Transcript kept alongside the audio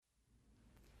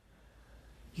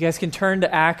You guys can turn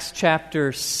to Acts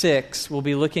chapter 6. We'll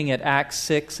be looking at Acts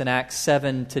 6 and Acts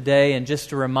 7 today. And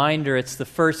just a reminder, it's the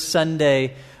first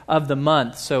Sunday of the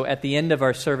month. So at the end of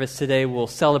our service today, we'll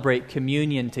celebrate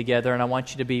communion together. And I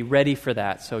want you to be ready for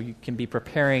that so you can be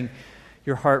preparing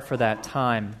your heart for that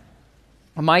time.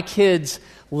 My kids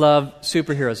love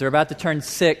superheroes. They're about to turn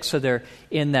 6, so they're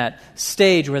in that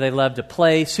stage where they love to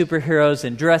play superheroes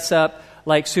and dress up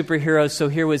like superheroes. So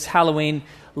here was Halloween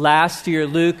last year.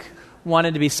 Luke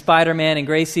wanted to be Spider-Man and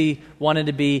Gracie wanted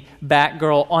to be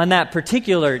Batgirl. On that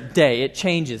particular day, it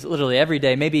changes literally every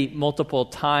day, maybe multiple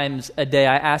times a day.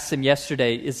 I asked him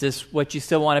yesterday, is this what you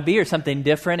still want to be or something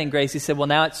different? And Gracie said, well,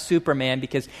 now it's Superman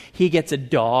because he gets a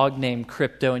dog named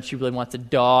Crypto and she really wants a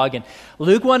dog. And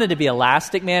Luke wanted to be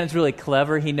Elastic Man. It's really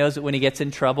clever. He knows that when he gets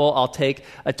in trouble, I'll take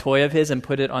a toy of his and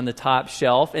put it on the top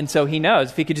shelf. And so he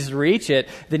knows if he could just reach it,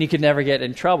 then he could never get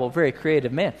in trouble. Very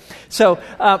creative man. So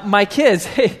my kids,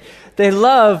 they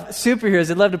love superheroes.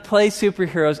 They love to play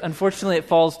superheroes. Unfortunately, it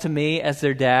falls to me as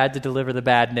their dad to deliver the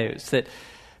bad news that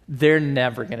they're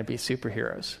never going to be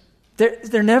superheroes.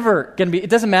 They're never going to be, it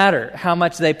doesn't matter how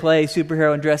much they play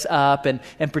superhero and dress up and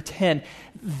pretend.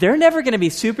 They're never going to be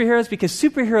superheroes because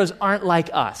superheroes aren't like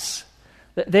us.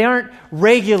 They aren't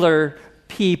regular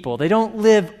people. They don't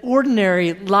live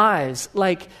ordinary lives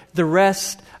like the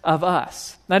rest of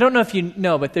us. I don't know if you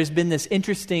know, but there's been this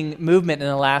interesting movement in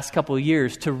the last couple of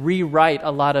years to rewrite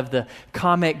a lot of the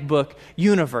comic book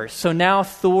universe. So now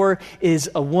Thor is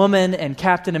a woman and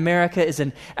Captain America is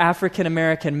an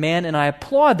African-American man, and I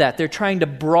applaud that. They're trying to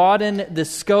broaden the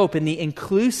scope and the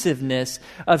inclusiveness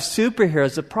of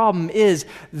superheroes. The problem is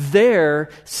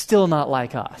they're still not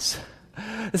like us.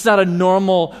 It's not a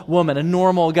normal woman, a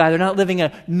normal guy. They're not living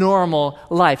a normal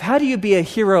life. How do you be a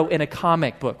hero in a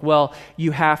comic book? Well,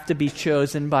 you have to be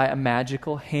chosen by a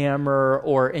magical hammer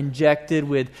or injected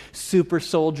with super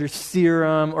soldier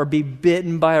serum or be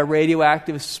bitten by a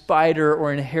radioactive spider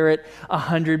or inherit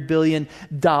 $100 billion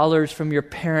from your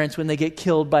parents when they get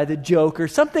killed by the Joker.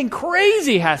 Something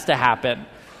crazy has to happen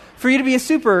for you to be a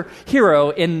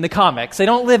superhero in the comics. They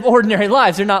don't live ordinary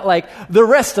lives. They're not like the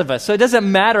rest of us. So it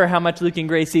doesn't matter how much Luke and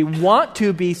Gracie want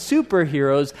to be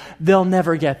superheroes, they'll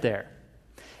never get there.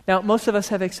 Now, most of us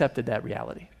have accepted that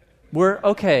reality. We're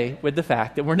okay with the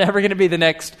fact that we're never going to be the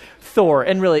next Thor.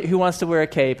 And really, who wants to wear a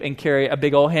cape and carry a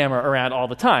big old hammer around all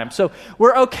the time? So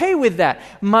we're okay with that.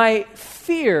 My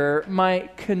fear, my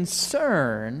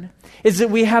concern is that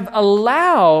we have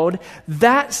allowed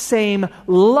that same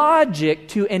logic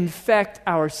to infect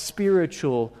our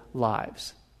spiritual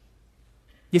lives.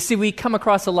 You see, we come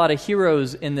across a lot of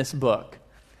heroes in this book.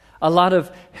 A lot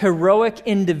of heroic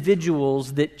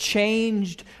individuals that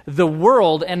changed the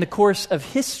world and the course of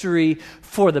history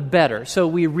for the better. So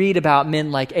we read about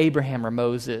men like Abraham or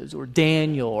Moses or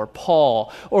Daniel or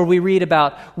Paul, or we read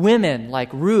about women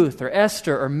like Ruth or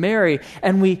Esther or Mary,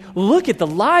 and we look at the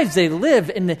lives they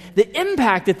lived and the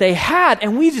impact that they had,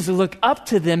 and we just look up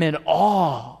to them in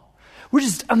awe. We're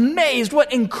just amazed.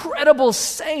 What incredible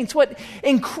saints, what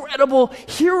incredible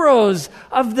heroes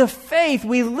of the faith.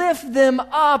 We lift them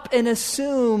up and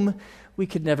assume we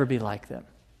could never be like them.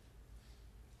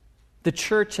 The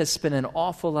church has spent an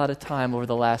awful lot of time over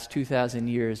the last 2,000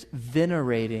 years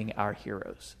venerating our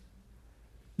heroes.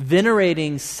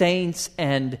 Venerating saints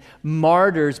and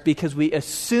martyrs because we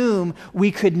assume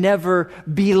we could never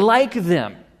be like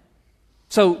them.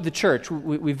 So the church,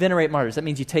 we venerate martyrs. That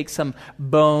means you take some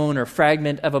bone or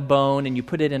fragment of a bone and you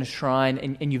put it in a shrine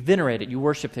and you venerate it. You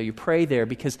worship there. You pray there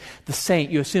because the saint,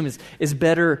 you assume, is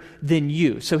better than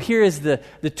you. So here is the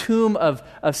tomb of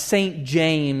St.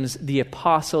 James the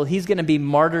Apostle. He's going to be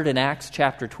martyred in Acts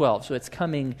chapter 12. So it's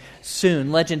coming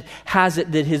soon. Legend has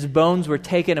it that his bones were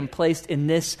taken and placed in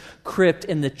this crypt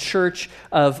in the church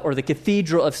or the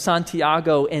Cathedral of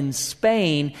Santiago in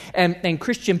Spain. And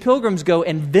Christian pilgrims go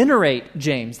and venerate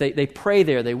James. They pray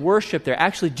there, they worship there.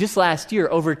 Actually, just last year,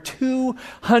 over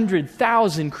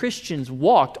 200,000 Christians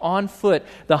walked on foot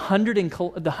the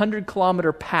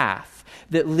 100-kilometer path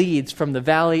that leads from the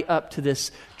valley up to this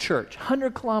church.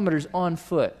 100 kilometers on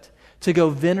foot to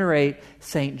go venerate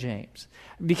St. James.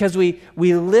 Because we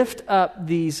lift up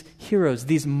these heroes,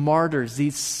 these martyrs,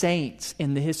 these saints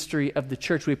in the history of the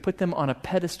church. We put them on a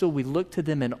pedestal. We look to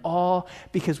them in awe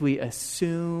because we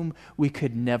assume we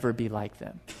could never be like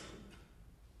them.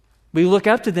 We look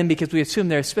up to them because we assume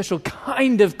they're a special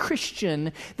kind of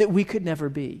Christian that we could never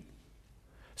be.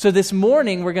 So this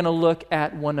morning, we're going to look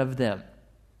at one of them.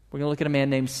 We're going to look at a man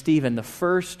named Stephen, the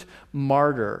first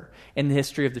martyr in the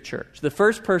history of the church, the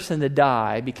first person to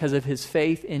die because of his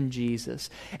faith in Jesus.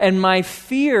 And my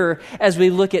fear as we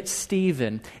look at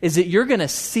Stephen is that you're going to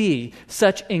see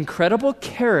such incredible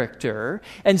character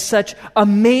and such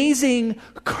amazing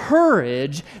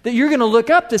courage that you're going to look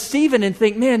up to Stephen and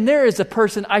think, man, there is a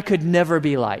person I could never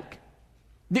be like.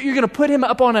 That you're going to put him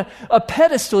up on a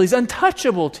pedestal. He's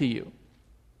untouchable to you.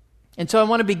 And so I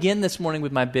want to begin this morning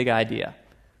with my big idea.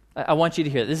 I want you to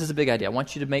hear, this is a big idea. I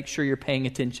want you to make sure you're paying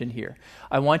attention here.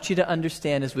 I want you to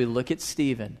understand as we look at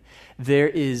Stephen, there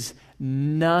is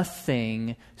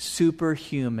nothing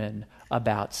superhuman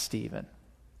about Stephen.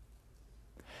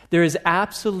 There is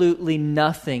absolutely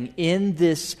nothing in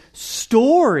this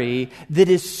story that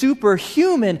is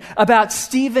superhuman about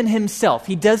Stephen himself.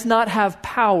 He does not have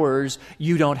powers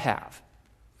you don't have.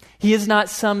 He is not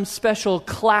some special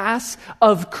class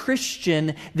of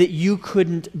Christian that you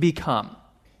couldn't become.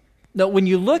 No, when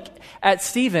you look at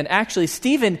Stephen, actually,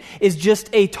 Stephen is just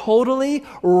a totally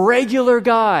regular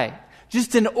guy,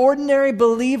 just an ordinary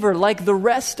believer like the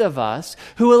rest of us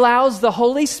who allows the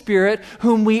Holy Spirit,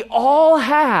 whom we all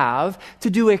have, to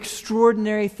do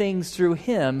extraordinary things through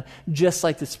him, just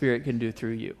like the Spirit can do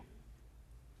through you.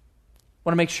 I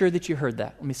want to make sure that you heard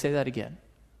that. Let me say that again.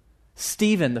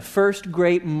 Stephen, the first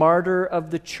great martyr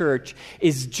of the church,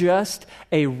 is just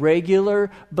a regular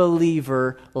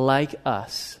believer like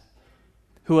us,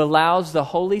 who allows the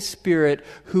Holy Spirit,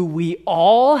 who we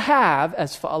all have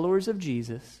as followers of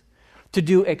Jesus, to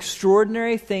do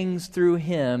extraordinary things through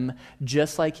him,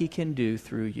 just like he can do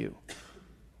through you.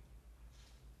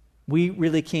 We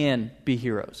really can be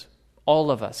heroes.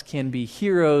 All of us can be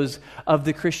heroes of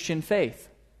the Christian faith.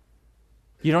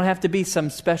 You don't have to be some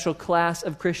special class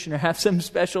of Christian or have some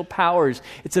special powers.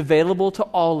 It's available to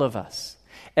all of us.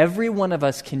 Every one of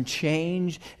us can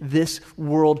change this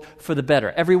world for the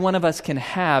better. Every one of us can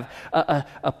have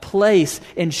a place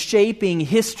in shaping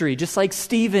history, just like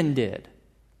Stephen did.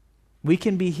 We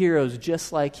can be heroes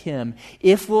just like him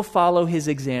if we'll follow his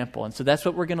example. And so that's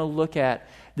what we're going to look at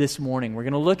this morning. We're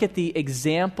going to look at the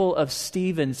example of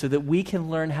Stephen so that we can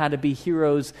learn how to be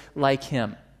heroes like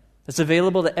him. It's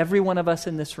available to every one of us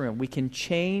in this room. We can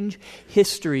change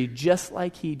history just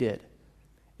like he did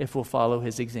if we'll follow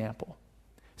his example.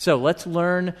 So let's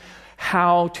learn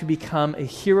how to become a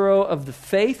hero of the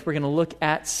faith. We're going to look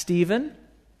at Stephen.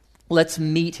 Let's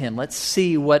meet him. Let's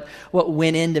see what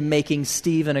went into making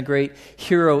Stephen a great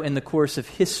hero in the course of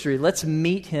history. Let's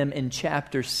meet him in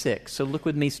chapter 6. So look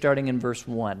with me starting in verse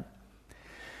 1.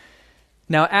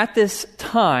 Now, at this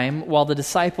time, while the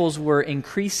disciples were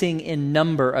increasing in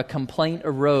number, a complaint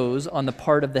arose on the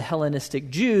part of the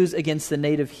Hellenistic Jews against the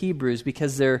native Hebrews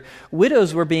because their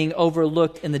widows were being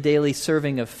overlooked in the daily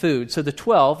serving of food. So the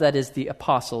 12, that is the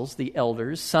apostles, the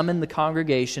elders, summoned the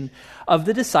congregation of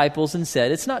the disciples and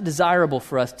said, "It's not desirable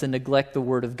for us to neglect the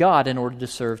word of God in order to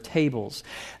serve tables.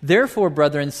 Therefore,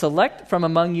 brethren, select from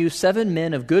among you 7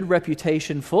 men of good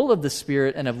reputation, full of the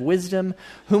Spirit and of wisdom,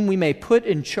 whom we may put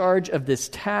in charge of this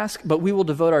task, but we will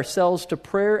devote ourselves to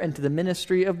prayer and to the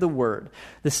ministry of the word."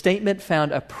 The statement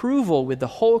found approval with the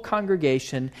whole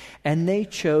congregation, and they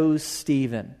chose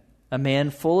Stephen, a man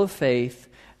full of faith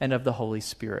and of the Holy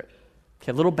Spirit.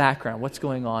 Okay, a little background. What's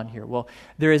going on here? Well,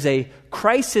 there is a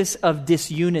crisis of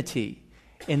disunity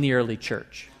in the early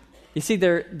church. You see,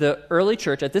 the early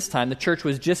church at this time, the church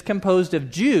was just composed of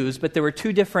Jews, but there were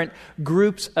 2 different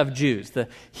groups of Jews, the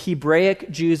Hebraic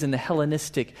Jews and the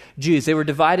Hellenistic Jews. They were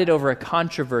divided over a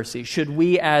controversy. Should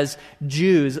we as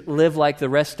Jews live like the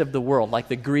rest of the world, like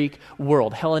the Greek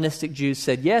world? Hellenistic Jews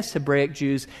said yes, Hebraic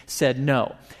Jews said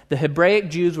no. The Hebraic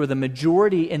Jews were the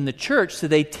majority in the church, so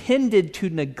they tended to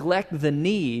neglect the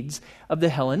needs of the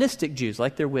Hellenistic Jews,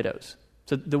 like their widows.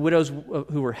 So the widows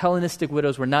who were Hellenistic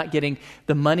widows were not getting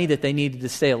the money that they needed to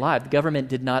stay alive. The government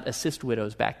did not assist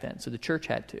widows back then, so the church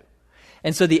had to.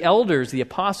 And so the elders, the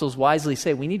apostles, wisely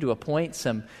say, we need to appoint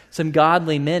some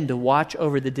godly men to watch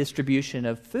over the distribution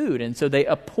of food. And so they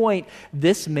appoint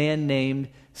this man named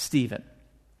Stephen.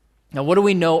 Now, what do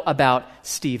we know about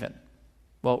Stephen?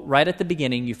 Well, right at the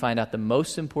beginning, you find out the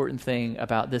most important thing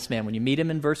about this man. When you meet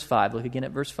him in verse 5, look again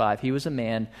at verse 5, he was a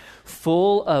man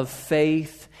full of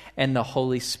faith and the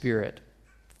Holy Spirit.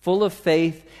 Full of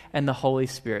faith and the Holy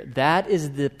Spirit. That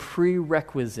is the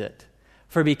prerequisite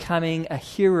for becoming a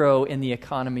hero in the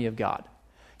economy of God.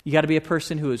 You got to be a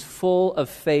person who is full of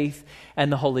faith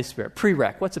and the Holy Spirit.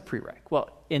 Prereq. What's a prereq? Well,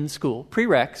 in school,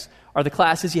 prereqs are the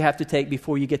classes you have to take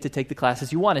before you get to take the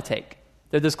classes you want to take.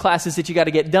 They're those classes that you got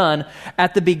to get done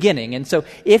at the beginning. And so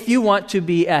if you want to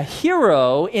be a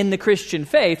hero in the Christian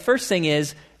faith, first thing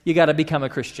is you got to become a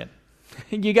Christian.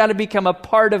 You got to become a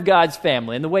part of God's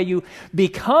family. And the way you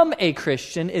become a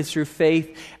Christian is through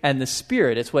faith and the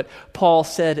Spirit. It's what Paul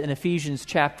said in Ephesians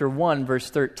chapter 1, verse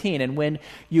 13. And when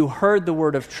you heard the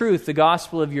word of truth, the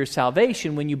gospel of your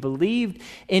salvation, when you believed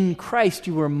in Christ,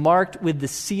 you were marked with the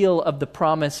seal of the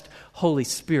promised Holy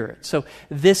Spirit. So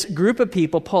this group of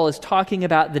people, Paul is talking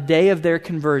about the day of their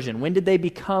conversion. When did they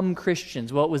become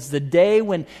Christians? Well, it was the day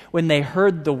when they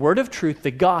heard the word of truth,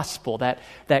 the gospel,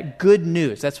 that good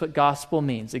news. That's what gospel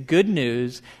means. The good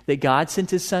news that God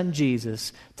sent his son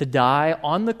Jesus to die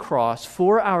on the cross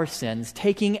for our sins,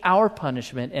 taking our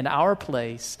punishment in our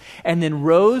place, and then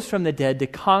rose from the dead to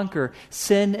conquer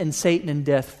sin and Satan and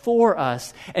death for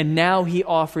us. And now he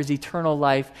offers eternal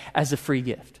life as a free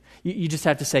gift. You just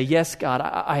have to say, yes, God,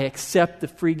 I accept the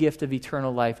free gift of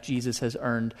eternal life Jesus has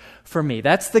earned for me.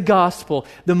 That's the gospel.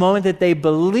 The moment that they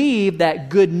believe that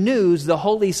good news, the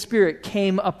Holy Spirit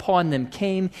came upon them,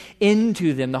 came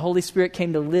into them. The Holy Spirit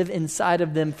came to live inside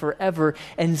of them forever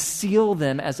and seal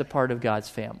them as a part of God's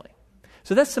family.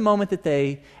 So that's the moment that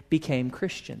they became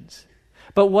Christians.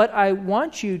 But what I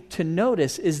want you to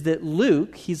notice is that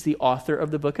Luke, he's the author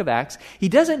of the book of Acts, he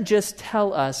doesn't just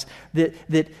tell us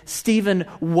that Stephen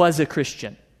was a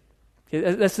Christian.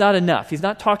 That's not enough. He's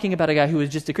not talking about a guy who was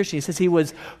just a Christian. He says he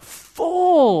was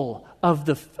full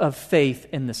of faith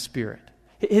in the Spirit.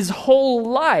 His whole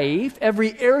life,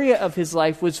 every area of his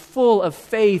life was full of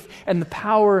faith and the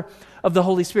power of the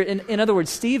Holy Spirit. In other words,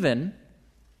 Stephen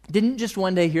didn't just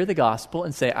one day hear the gospel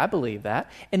and say, I believe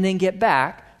that, and then get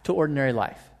back to ordinary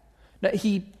life. No,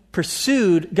 he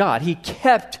pursued God. He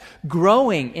kept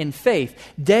growing in faith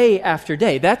day after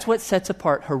day. That's what sets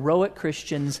apart heroic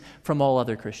Christians from all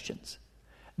other Christians.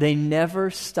 They never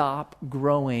stop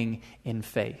growing in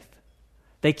faith.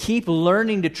 They keep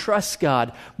learning to trust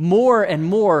God more and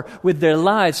more with their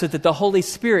lives so that the Holy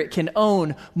Spirit can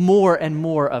own more and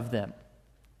more of them.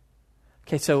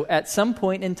 Okay, so at some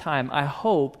point in time, I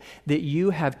hope that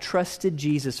you have trusted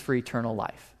Jesus for eternal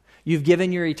life. You've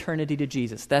given your eternity to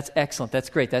Jesus. That's excellent. That's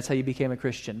great. That's how you became a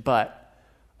Christian. But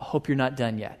I hope you're not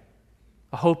done yet.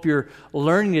 I hope you're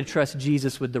learning to trust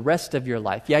Jesus with the rest of your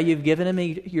life. Yeah, you've given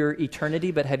him your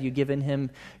eternity, but have you given him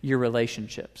your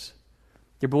relationships?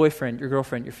 Your boyfriend, your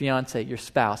girlfriend, your fiance, your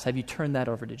spouse, have you turned that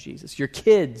over to Jesus? Your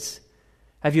kids,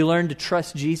 have you learned to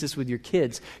trust Jesus with your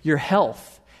kids? Your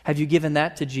health, have you given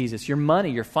that to Jesus? Your money,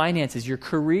 your finances, your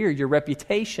career, your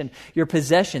reputation, your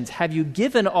possessions, have you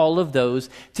given all of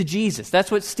those to Jesus? That's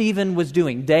what Stephen was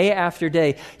doing. Day after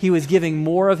day, he was giving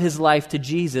more of his life to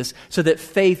Jesus so that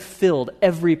faith filled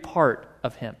every part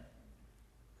of him.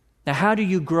 Now, how do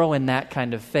you grow in that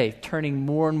kind of faith, turning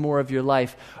more and more of your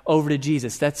life over to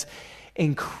Jesus? That's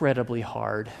incredibly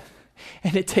hard.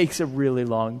 And it takes a really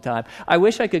long time. I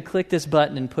wish I could click this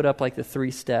button and put up like the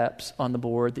 3 steps on the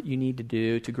board that you need to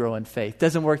do to grow in faith. It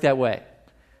doesn't work that way.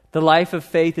 The life of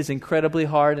faith is incredibly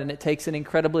hard and it takes an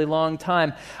incredibly long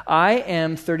time. I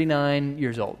am 39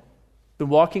 years old. Been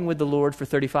walking with the Lord for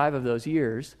 35 of those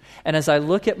years. And as I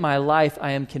look at my life,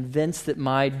 I am convinced that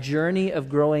my journey of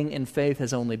growing in faith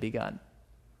has only begun.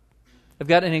 I've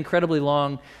got an incredibly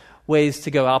long ways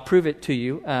to go. I'll prove it to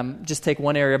you. Just take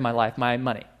one area of my life, my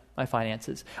money. My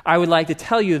finances. I would like to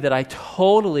tell you that I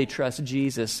totally trust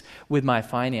Jesus with my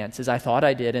finances. I thought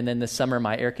I did, and then this summer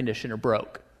my air conditioner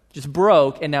broke. Just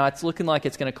broke, and now it's looking like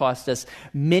it's going to cost us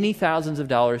many thousands of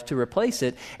dollars to replace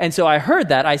it. And so I heard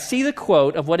that. I see the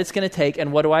quote of what it's going to take,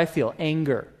 and what do I feel?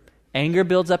 Anger. Anger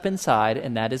builds up inside,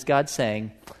 and that is God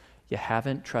saying, you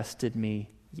haven't trusted me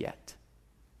yet.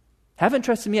 Haven't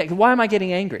trusted me yet. Why am I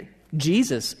getting angry?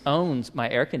 Jesus owns my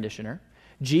air conditioner.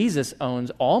 Jesus owns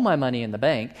all my money in the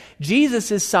bank. Jesus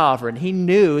is sovereign. He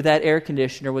knew that air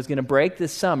conditioner was going to break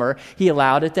this summer. He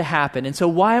allowed it to happen. And so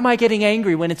why am I getting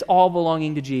angry when it's all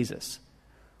belonging to Jesus?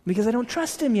 Because I don't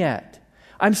trust him yet.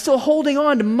 I'm still holding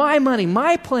on to my money,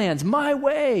 my plans, my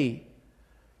way.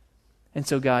 And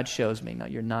so God shows me, no,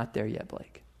 you're not there yet,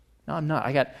 Blake. No, I'm not.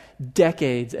 I got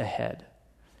decades ahead.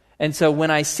 And so when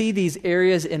I see these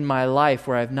areas in my life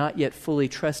where I've not yet fully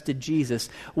trusted Jesus,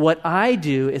 what I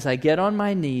do is I get on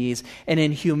my knees and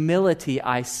in humility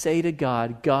I say to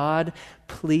God, God,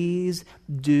 please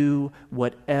do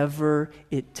whatever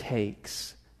it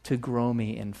takes to grow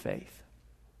me in faith.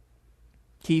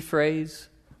 Key phrase,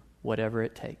 whatever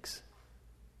it takes.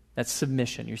 That's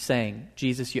submission. You're saying,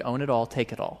 Jesus, you own it all,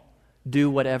 take it all. Do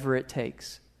whatever it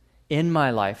takes in my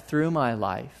life, through my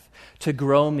life, to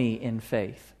grow me in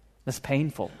faith. That's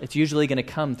painful. It's usually going to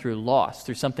come through loss,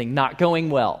 through something not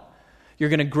going well. You're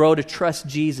going to grow to trust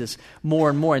Jesus more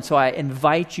and more. And so I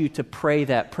invite you to pray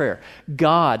that prayer.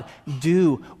 God,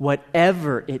 do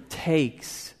whatever it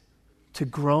takes to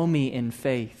grow me in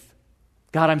faith.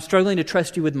 God, I'm struggling to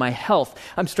trust you with my health.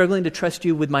 I'm struggling to trust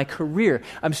you with my career.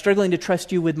 I'm struggling to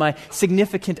trust you with my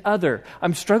significant other.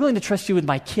 I'm struggling to trust you with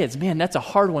my kids. Man, that's a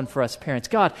hard one for us parents.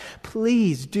 God,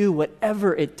 please do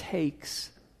whatever it takes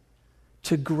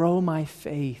to grow my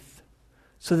faith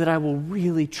so that I will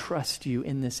really trust you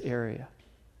in this area.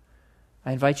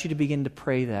 I invite you to begin to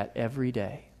pray that every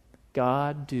day.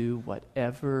 God, do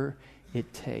whatever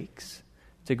it takes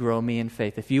to grow me in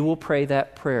faith. If you will pray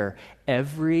that prayer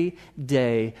every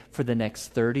day for the next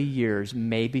 30 years,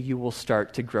 maybe you will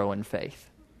start to grow in faith.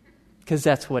 Because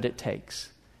that's what it takes.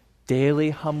 Daily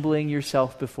humbling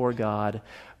yourself before God,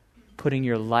 putting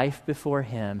your life before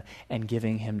Him, and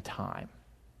giving Him time.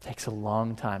 It takes a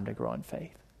long time to grow in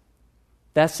faith.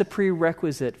 That's the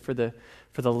prerequisite for the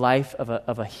life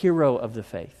of a hero of the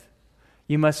faith.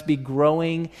 You must be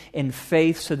growing in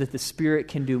faith so that the Spirit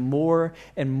can do more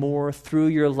and more through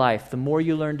your life. The more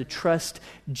you learn to trust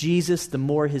Jesus, the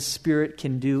more His Spirit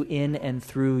can do in and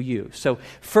through you. So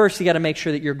first, you got to make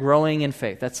sure that you're growing in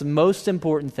faith. That's the most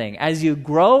important thing. As you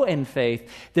grow in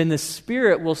faith, then the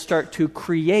Spirit will start to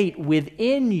create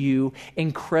within you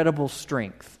incredible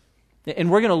strength.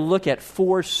 And we're going to look at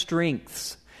 4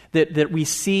 strengths that we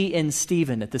see in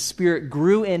Stephen, that the Spirit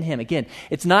grew in him. Again,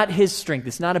 it's not his strength.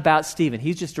 It's not about Stephen.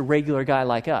 He's just a regular guy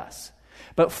like us.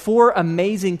 But 4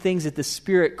 amazing things that the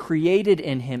Spirit created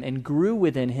in him and grew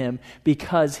within him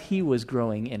because he was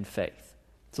growing in faith.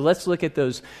 So let's look at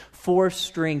those 4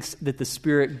 strengths that the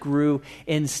Spirit grew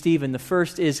in Stephen. The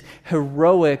first is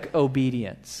heroic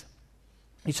obedience.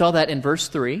 You saw that in verse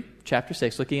 3, chapter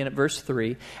 6, looking at verse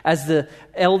 3. As the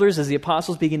elders, as the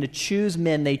apostles begin to choose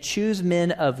men, they choose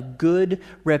men of good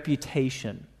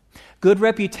reputation. Good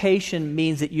reputation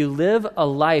means that you live a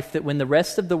life that when the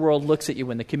rest of the world looks at you,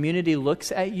 when the community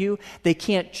looks at you, they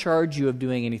can't charge you of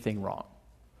doing anything wrong.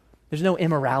 There's no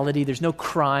immorality, there's no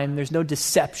crime, there's no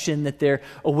deception that they're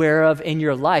aware of in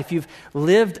your life. You've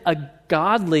lived a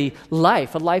godly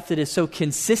life, a life that is so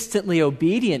consistently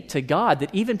obedient to God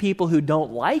that even people who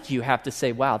don't like you have to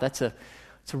say, wow, that's a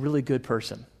really good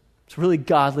person. It's a really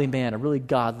godly man, a really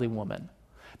godly woman.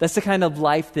 That's the kind of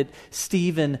life that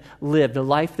Stephen lived, a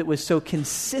life that was so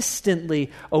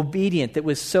consistently obedient, that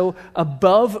was so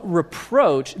above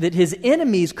reproach that his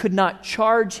enemies could not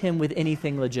charge him with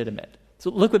anything legitimate. So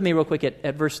look with me real quick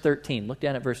at verse 13. Look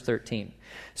down at verse 13.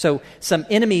 So some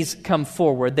enemies come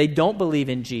forward. They don't believe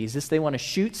in Jesus. They want to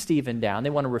shoot Stephen down. They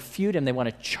want to refute him. They want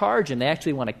to charge him. They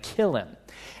actually want to kill him.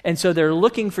 And so they're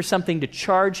looking for something to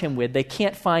charge him with. They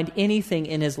can't find anything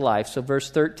in his life. So verse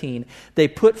 13, they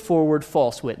put forward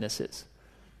false witnesses.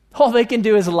 All they can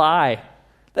do is lie.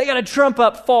 They got to trump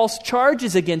up false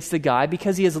charges against the guy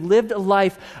because he has lived a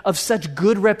life of such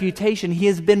good reputation. He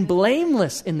has been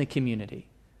blameless in the community.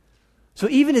 So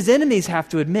even his enemies have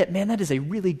to admit, man, that is a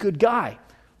really good guy.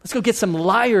 Let's go get some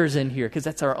liars in here because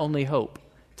that's our only hope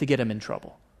to get him in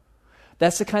trouble.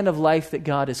 That's the kind of life that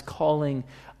God is calling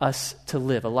us to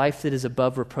live, a life that is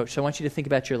above reproach. So I want you to think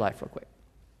about your life real quick.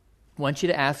 I want you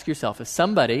to ask yourself, if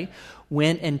somebody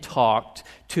went and talked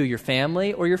to your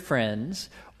family or your friends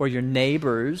or your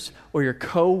neighbors or your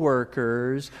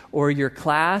coworkers or your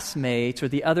classmates or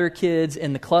the other kids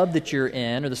in the club that you're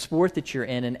in or the sport that you're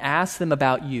in and asked them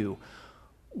about you,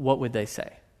 what would they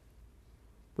say?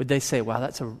 Would they say, wow,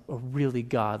 that's a really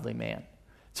godly man.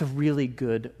 It's a really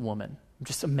good woman. I'm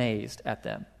just amazed at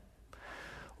them.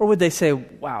 Or would they say,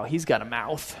 wow, he's got a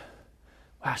mouth.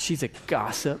 Wow, she's a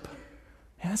gossip.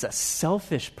 Man, that's a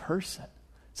selfish person.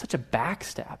 Such a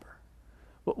backstabber.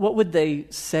 What would they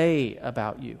say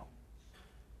about you?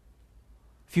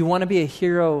 If you want to be a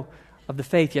hero of the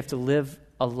faith, you have to live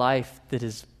a life that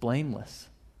is blameless.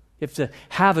 You have to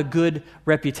have a good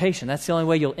reputation. That's the only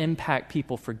way you'll impact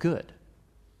people for good.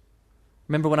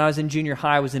 Remember when I was in junior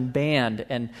high, I was in band,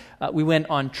 and we went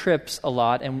on trips a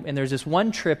lot, and there's this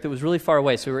one trip that was really far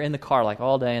away, so we were in the car like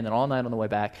all day and then all night on the way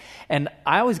back, and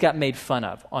I always got made fun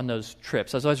of on those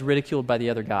trips. I was always ridiculed by the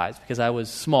other guys because I was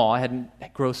small, I hadn't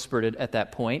growth spurted at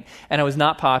that point, and I was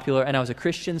not popular, and I was a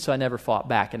Christian, so I never fought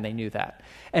back, and they knew that.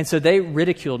 And so they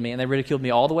ridiculed me, and they ridiculed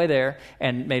me all the way there,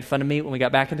 and made fun of me when we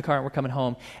got back in the car and we're coming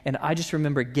home, and I just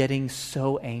remember getting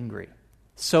so angry.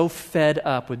 So fed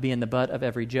up with being the butt of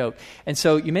every joke. And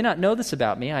so you may not know this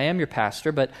about me. I am your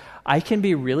pastor, but I can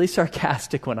be really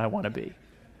sarcastic when I want to be.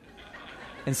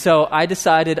 And so I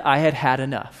decided I had had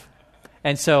enough.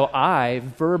 And so I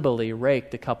verbally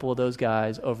raked a couple of those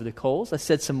guys over the coals. I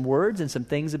said some words and some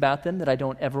things about them that I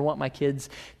don't ever want my kids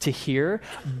to hear,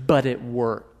 but it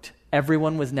worked.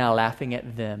 Everyone was now laughing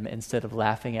at them instead of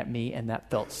laughing at me, and that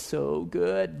felt so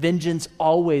good. Vengeance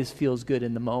always feels good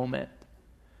in the moment.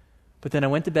 But then I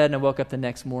went to bed and I woke up the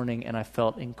next morning and I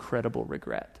felt incredible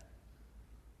regret.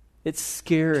 It's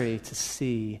scary to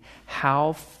see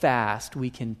how fast we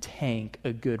can tank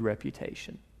a good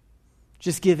reputation.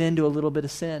 Just give in to a little bit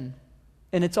of sin,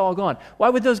 and it's all gone. Why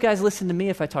would those guys listen to me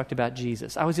if I talked about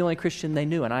Jesus? I was the only Christian they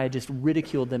knew, and I had just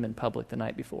ridiculed them in public the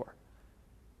night before.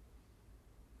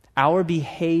 Our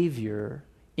behavior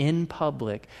in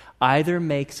public either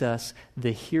makes us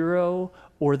the hero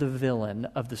or the villain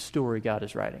of the story God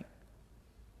is writing.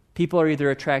 People are either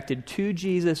attracted to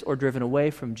Jesus or driven away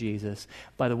from Jesus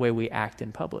by the way we act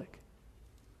in public.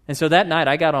 And so that night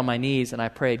I got on my knees and I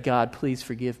prayed, God, please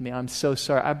forgive me. I'm so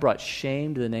sorry. I brought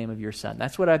shame to the name of your son.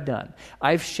 That's what I've done.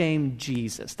 I've shamed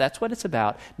Jesus. That's what it's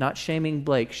about. Not shaming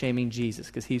Blake, shaming Jesus,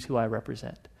 because he's who I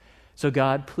represent. So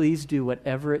God, please do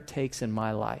whatever it takes in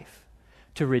my life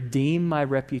to redeem my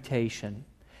reputation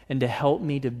and to help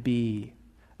me to be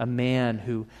a man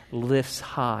who lifts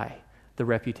high the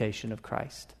reputation of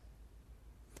Christ.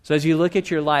 So as you look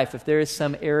at your life, if there is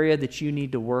some area that you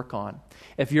need to work on,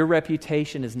 if your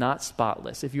reputation is not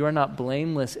spotless, if you are not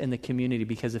blameless in the community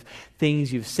because of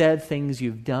things you've said, things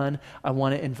you've done, I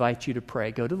want to invite you to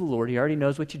pray. Go to the Lord. He already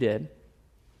knows what you did.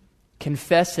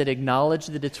 Confess it, acknowledge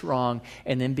that it's wrong,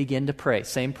 and then begin to pray.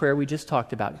 Same prayer we just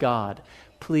talked about. God,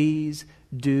 please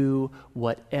do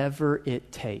whatever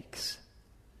it takes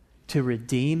to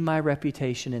redeem my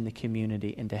reputation in the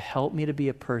community and to help me to be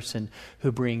a person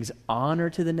who brings honor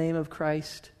to the name of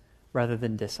Christ rather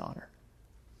than dishonor.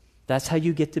 That's how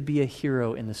you get to be a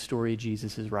hero in the story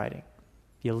Jesus is writing.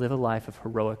 You live a life of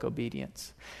heroic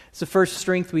obedience. It's the first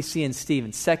strength we see in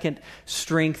Stephen. Second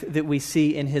strength that we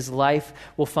see in his life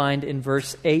we'll find in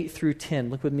verse 8 through 10.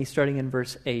 Look with me starting in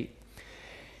verse 8.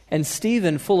 And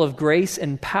Stephen, full of grace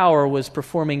and power, was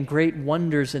performing great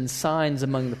wonders and signs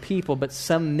among the people, but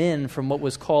some men from what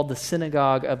was called the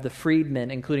synagogue of the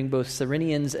freedmen, including both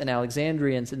Cyrenians and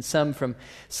Alexandrians, and some from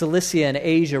Cilicia and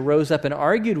Asia, rose up and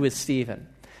argued with Stephen.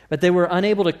 But they were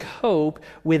unable to cope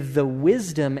with the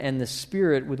wisdom and the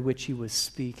spirit with which he was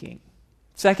speaking.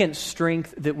 Second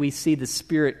strength that we see the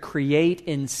Spirit create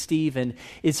in Stephen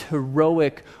is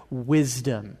heroic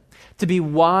wisdom. To be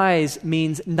wise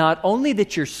means not only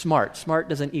that you're smart. Smart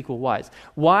doesn't equal wise.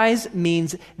 Wise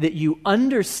means that you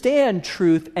understand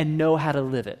truth and know how to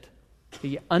live it.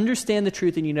 You understand the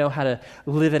truth and you know how to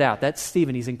live it out. That's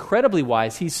Stephen. He's incredibly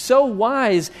wise. He's so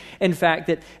wise, in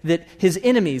fact, that his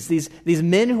enemies, these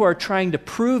men who are trying to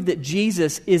prove that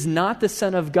Jesus is not the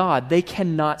Son of God, they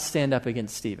cannot stand up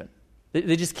against Stephen.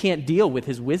 They just can't deal with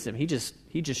his wisdom. He just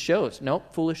shows.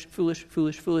 Nope, foolish, foolish,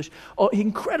 foolish, foolish. Oh,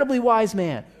 incredibly wise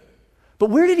man. But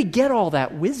where did he get all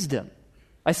that wisdom?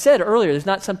 I said earlier, there's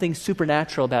not something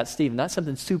supernatural about Stephen, not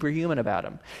something superhuman about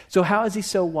him. So how is he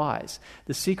so wise?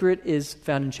 The secret is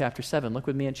found in chapter 7. Look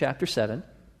with me in chapter 7.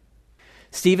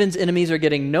 Stephen's enemies are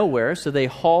getting nowhere, so they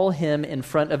haul him in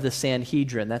front of the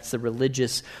Sanhedrin. That's the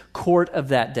religious court of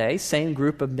that day, same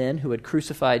group of men who had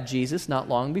crucified Jesus not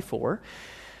long before.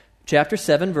 Chapter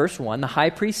 7, verse 1, the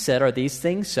high priest said, "Are these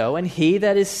things so?" And he,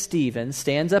 that is Stephen,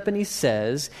 stands up and he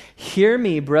says, "Hear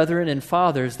me, brethren and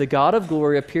fathers. The God of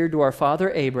glory appeared to our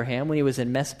father Abraham when he was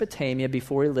in Mesopotamia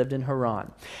before he lived in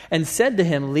Haran, and said to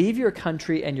him, 'Leave your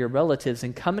country and your relatives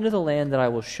and come into the land that I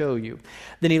will show you.'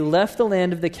 Then he left the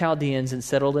land of the Chaldeans and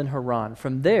settled in Haran.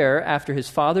 From there, after his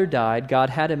father died, God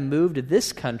had him move to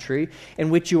this country in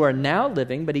which you are now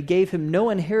living, but he gave him no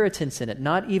inheritance in it,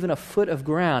 not even a foot of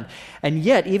ground. And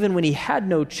yet, even when he had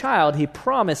no child, he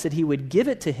promised that he would give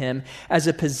it to him as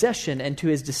a possession and to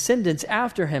his descendants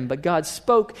after him. But God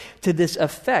spoke to this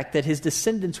effect, that his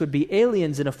descendants would be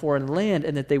aliens in a foreign land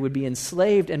and that they would be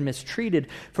enslaved and mistreated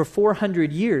for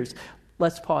 400 years.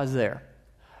 Let's pause there.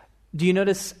 Do you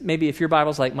notice, maybe if your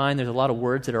Bible's like mine, there's a lot of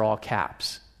words that are all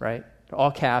caps, right?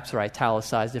 All caps or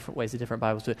italicized, different ways that different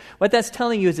Bibles do it. What that's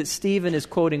telling you is that Stephen is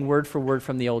quoting word for word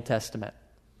from the Old Testament.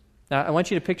 Now, I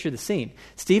want you to picture the scene.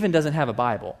 Stephen doesn't have a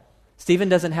Bible. Stephen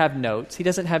doesn't have notes. He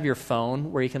doesn't have your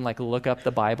phone where you can look up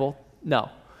the Bible. No.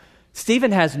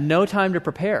 Stephen has no time to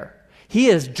prepare. He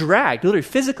is dragged, literally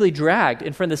physically dragged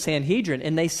in front of the Sanhedrin,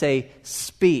 and they say,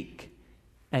 "Speak."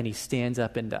 And he stands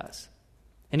up and does.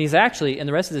 And he's actually, in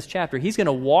the rest of this chapter, he's going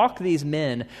to walk these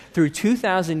men through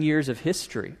 2,000 years of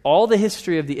history, all the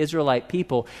history of the Israelite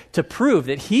people, to prove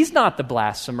that he's not the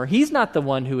blasphemer. He's not the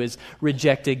one who has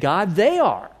rejected God. They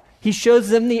are. He shows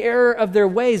them the error of their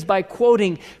ways by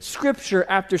quoting Scripture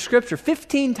after Scripture.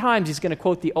 15 times he's going to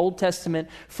quote the Old Testament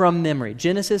from memory.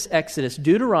 Genesis, Exodus,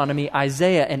 Deuteronomy,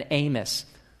 Isaiah, and Amos.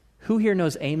 Who here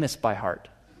knows Amos by heart?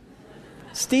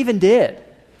 Stephen did.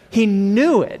 He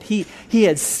knew it. He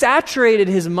had saturated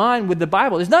his mind with the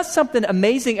Bible. There's not something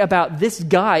amazing about this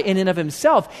guy in and of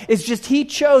himself. It's just he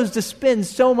chose to spend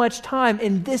so much time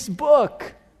in this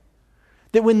book.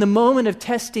 That when the moment of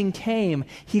testing came,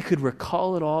 he could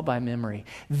recall it all by memory.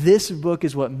 This book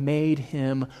is what made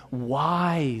him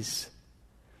wise.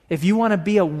 If you want to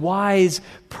be a wise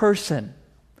person,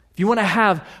 if you want to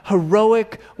have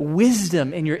heroic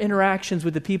wisdom in your interactions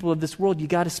with the people of this world, you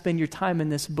got to spend your time in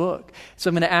this book. So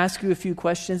I'm going to ask you a few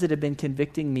questions that have been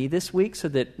convicting me this week so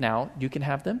that now you can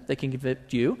have them. They can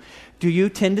convict you. Do you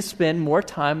tend to spend more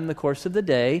time in the course of the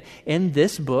day in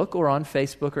this book or on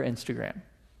Facebook or Instagram?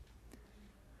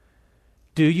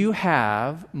 Do you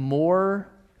have more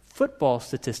football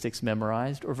statistics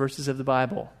memorized or verses of the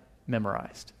Bible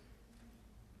memorized?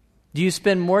 Do you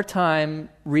spend more time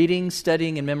reading,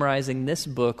 studying, and memorizing this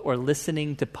book or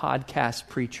listening to podcast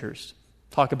preachers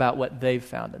talk about what they've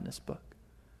found in this book?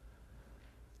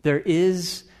 There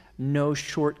is no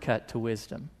shortcut to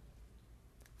wisdom.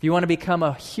 If you want to become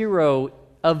a hero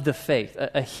of the faith,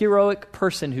 a heroic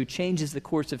person who changes the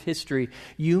course of history,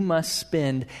 you must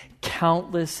spend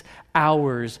countless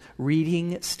hours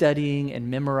reading, studying, and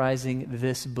memorizing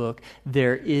this book.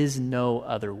 There is no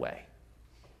other way.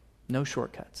 No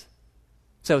shortcuts.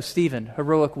 So, Stephen,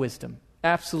 heroic wisdom.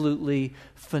 Absolutely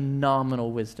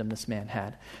phenomenal wisdom this man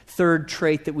had. Third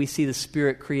trait that we see the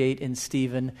Spirit create in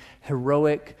Stephen,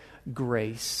 heroic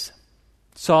grace.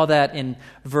 Saw that in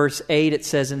verse 8. It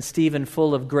says, "In Stephen,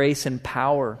 full of grace and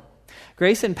power."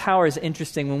 Grace and power is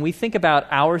interesting. When we think about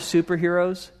our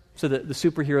superheroes, so the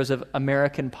superheroes of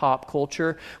American pop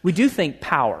culture, we do think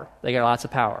power. They got lots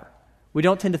of power. We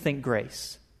don't tend to think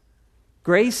grace.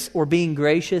 Grace, or being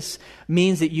gracious,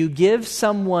 means that you give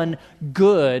someone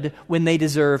good when they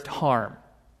deserved harm.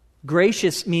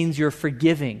 Gracious means you're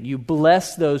forgiving. You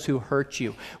bless those who hurt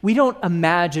you. We don't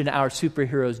imagine our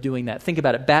superheroes doing that. Think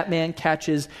about it. Batman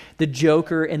catches the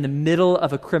Joker in the middle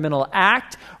of a criminal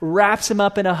act, wraps him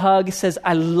up in a hug, says,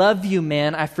 "I love you,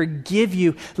 man. I forgive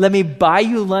you. Let me buy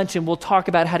you lunch and we'll talk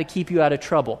about how to keep you out of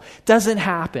trouble." Doesn't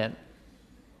happen.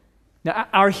 Now,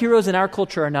 our heroes in our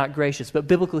culture are not gracious, but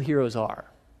biblical heroes are.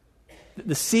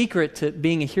 The secret to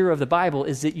being a hero of the Bible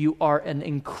is that you are an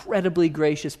incredibly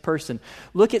gracious person.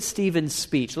 Look at Stephen's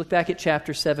speech. Look back at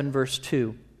chapter 7, verse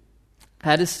 2.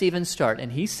 How does Stephen start?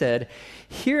 And he said,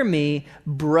 "Hear me,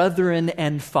 brethren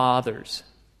and fathers."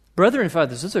 Brethren and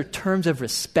fathers, those are terms of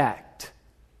respect.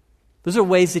 Those are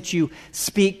ways that you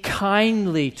speak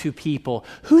kindly to people.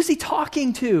 Who's he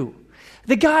talking to?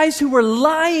 The guys who were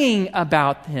lying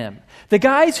about him. The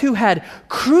guys who had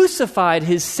crucified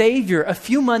his Savior a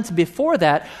few months before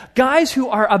that. Guys who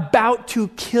are about to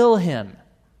kill him.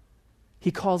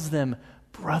 He calls them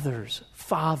brothers,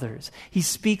 fathers. He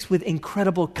speaks with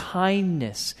incredible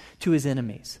kindness to his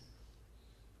enemies.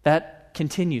 That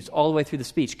continues all the way through the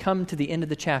speech. Come to the end of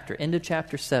the chapter, end of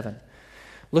chapter 7.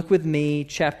 Look with me,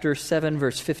 chapter 7,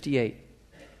 verse 58.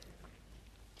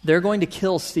 They're going to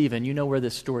kill Stephen. You know where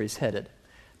this story is headed.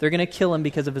 They're going to kill him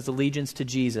because of his allegiance to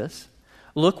Jesus.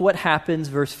 Look what happens,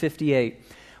 verse 58.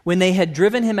 "When they had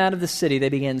driven him out of the city, they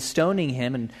began stoning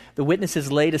him, and the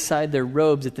witnesses laid aside their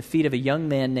robes at the feet of a young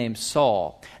man named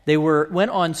Saul. They went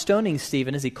on stoning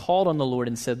Stephen as he called on the Lord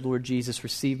and said, 'Lord Jesus,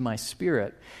 receive my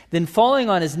spirit.' Then falling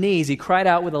on his knees, he cried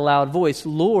out with a loud voice,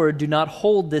 'Lord, do not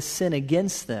hold this sin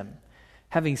against them.'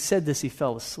 Having said this, he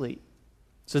fell asleep."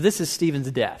 So this is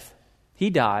Stephen's death. He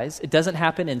dies. It doesn't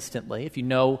happen instantly, if you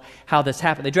know how this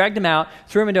happened. They dragged him out,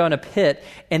 threw him down a pit,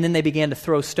 and then they began to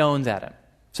throw stones at him.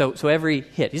 So every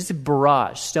hit, just a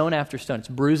barrage, stone after stone. It's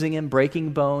bruising him,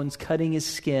 breaking bones, cutting his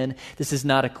skin. This is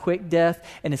not a quick death,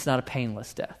 and it's not a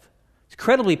painless death. It's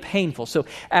incredibly painful. So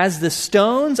as the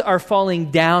stones are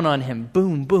falling down on him,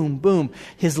 boom, boom, boom,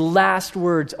 his last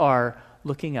words are,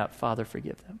 looking up, "Father,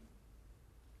 forgive them.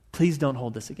 Please don't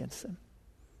hold this against them."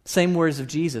 Same words of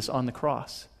Jesus on the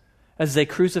cross. As they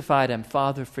crucified him,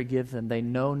 "Father, forgive them. They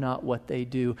know not what they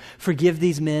do. Forgive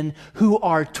these men who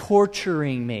are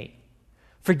torturing me.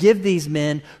 Forgive these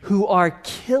men who are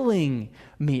killing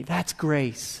me." That's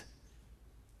grace.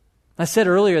 I said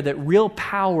earlier that real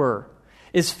power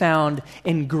is found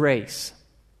in grace.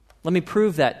 Let me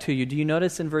prove that to you. Do you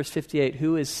notice in verse 58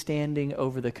 who is standing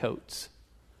over the coats?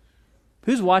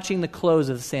 Who's watching the clothes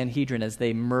of the Sanhedrin as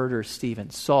they murder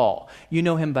Stephen? Saul. You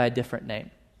know him by a different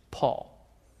name, Paul.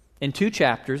 In 2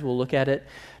 chapters, we'll look at it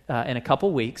in a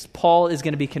couple weeks, Paul is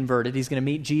going to be converted. He's going to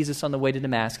meet Jesus on the way to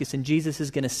Damascus, and Jesus is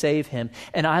going to save him.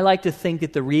 And I like to think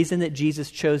that the reason that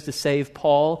Jesus chose to save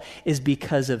Paul is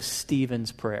because of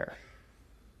Stephen's prayer.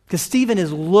 Because Stephen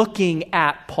is looking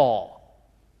at Paul.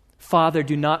 "Father,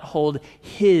 do not hold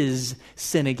his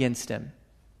sin against him."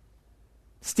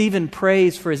 Stephen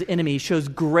prays for his enemy. He shows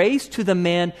grace to the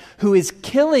man who is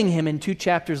killing him. And 2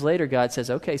 chapters later, God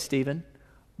says, "Okay, Stephen,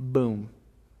 boom.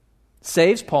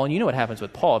 Saves Paul, and you know what happens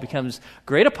with Paul. Becomes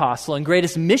great apostle and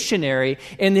greatest missionary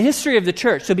in the history of the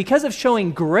church. So because of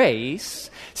showing grace,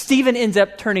 Stephen ends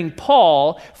up turning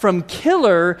Paul from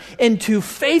killer into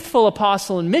faithful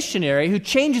apostle and missionary who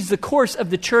changes the course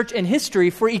of the church and history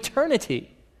for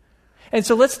eternity. And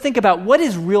so let's think about what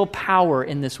is real power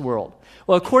in this world.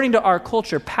 Well, according to our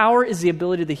culture, power is the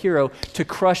ability of the hero to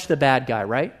crush the bad guy,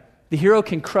 right? The hero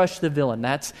can crush the villain.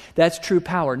 That's true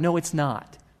power. No, it's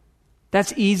not.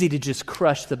 That's easy to just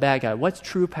crush the bad guy. What's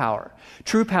true power?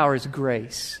 True power is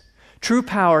grace. True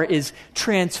power is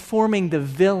transforming the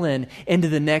villain into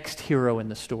the next hero in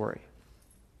the story.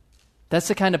 That's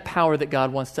the kind of power that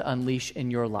God wants to unleash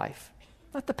in your life.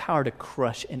 Not the power to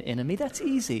crush an enemy, that's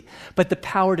easy, but the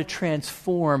power to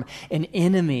transform an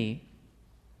enemy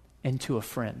into a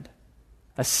friend,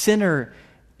 a sinner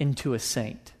into a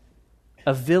saint,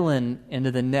 a villain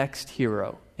into the next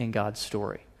hero in God's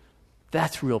story.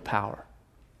 That's real power.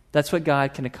 That's what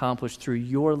God can accomplish through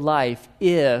your life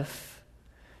if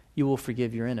you will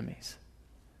forgive your enemies,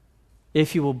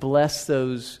 if you will bless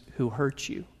those who hurt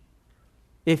you,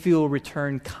 if you will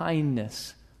return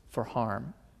kindness for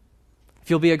harm. If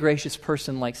you'll be a gracious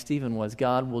person like Stephen was,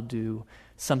 God will do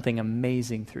something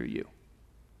amazing through you.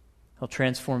 He'll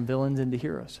transform villains into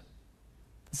heroes.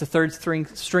 It's the third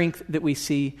strength that we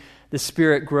see the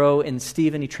Spirit grow in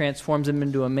Stephen. He transforms him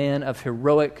into a man of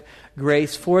heroic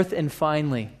grace. Fourth and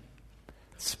finally,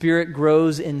 Spirit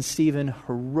grows in Stephen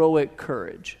heroic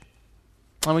courage.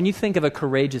 And when you think of a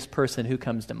courageous person, who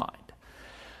comes to mind?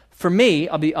 For me,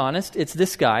 I'll be honest, it's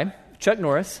this guy, Chuck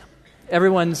Norris,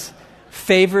 everyone's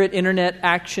favorite internet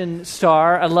action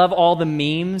star. I love all the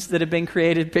memes that have been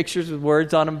created, pictures with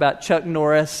words on them about Chuck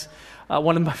Norris.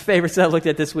 One of my favorites that I looked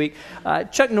at this week.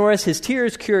 Chuck Norris, his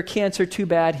tears cure cancer. Too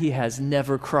bad he has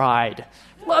never cried.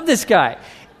 Love this guy.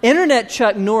 Internet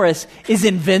Chuck Norris is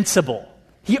invincible.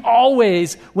 He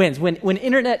always wins. When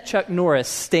Internet Chuck Norris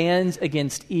stands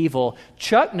against evil,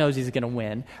 Chuck knows he's going to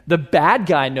win. The bad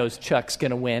guy knows Chuck's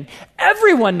going to win.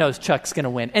 Everyone knows Chuck's going to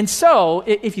win. And so,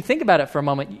 if you think about it for a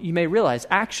moment, you may realize,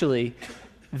 actually,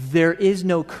 there is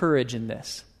no courage in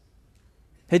this.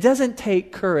 It doesn't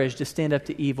take courage to stand up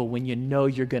to evil when you know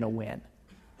you're going to win.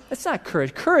 That's not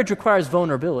courage. Courage requires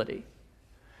vulnerability.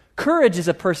 Courage is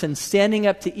a person standing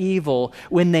up to evil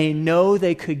when they know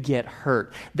they could get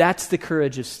hurt. That's the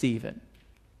courage of Stephen.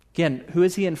 Again, who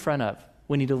is he in front of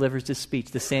when he delivers this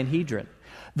speech? The Sanhedrin.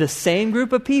 The same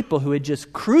group of people who had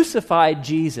just crucified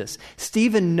Jesus.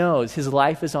 Stephen knows his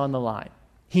life is on the line.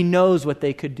 He knows what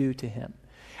they could do to him.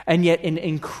 And yet, in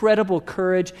incredible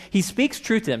courage, he speaks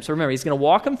truth to them. So remember, he's going to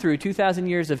walk them through 2,000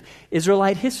 years of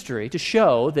Israelite history to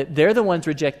show that they're the ones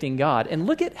rejecting God. And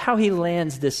look at how he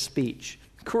lands this speech.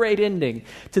 Great ending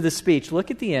to the speech.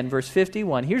 Look at the end, verse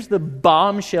 51. Here's the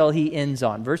bombshell he ends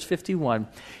on. Verse 51.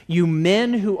 You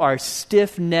men who are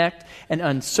stiff-necked and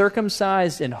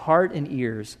uncircumcised in heart and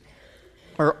ears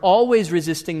are always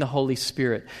resisting the Holy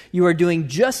Spirit. You are doing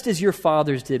just as your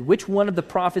fathers did. Which one of the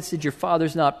prophets did your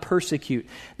fathers not persecute?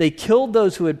 They killed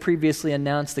those who had previously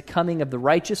announced the coming of the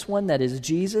righteous one, that is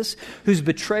Jesus, whose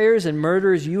betrayers and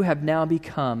murderers you have now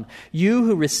become. You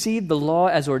who received the law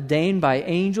as ordained by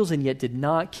angels and yet did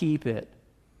not keep it.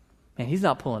 Man, he's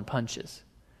not pulling punches.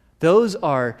 Those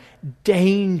are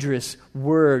dangerous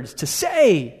words to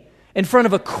say in front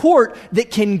of a court that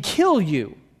can kill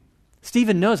you.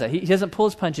 Stephen knows that. He doesn't pull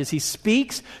his punches. He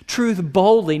speaks truth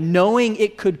boldly, knowing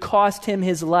it could cost him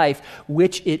his life,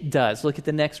 which it does. Look at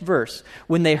the next verse.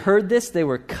 When they heard this, they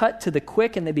were cut to the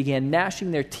quick, and they began gnashing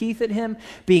their teeth at him.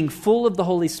 Being full of the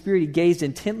Holy Spirit, he gazed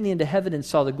intently into heaven and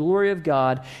saw the glory of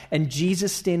God, and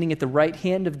Jesus standing at the right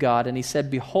hand of God. And he said,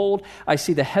 Behold, I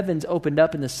see the heavens opened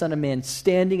up, and the Son of Man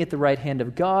standing at the right hand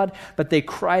of God. But they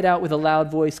cried out with a loud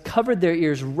voice, covered their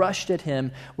ears, rushed at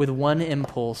him with one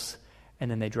impulse, and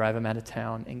then they drive him out of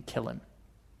town and kill him.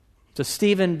 So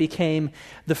Stephen became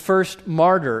the first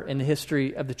martyr in the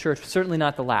history of the church, certainly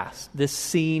not the last. This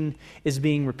scene is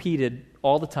being repeated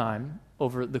all the time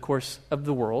over the course of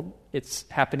the world. It's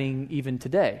happening even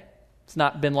today. It's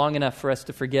not been long enough for us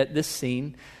to forget this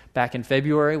scene back in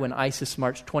February when ISIS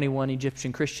marched 21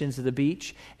 Egyptian Christians to the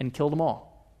beach and killed them all.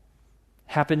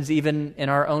 Happens even in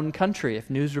our own country. If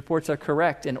news reports are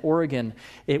correct, in Oregon,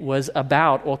 it was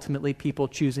about ultimately people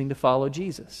choosing to follow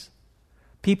Jesus.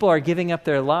 People are giving up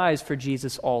their lives for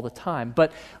Jesus all the time.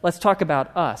 But let's talk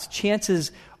about us.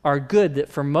 Chances are good that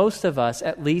for most of us,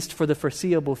 at least for the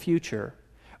foreseeable future,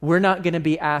 we're not going to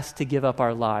be asked to give up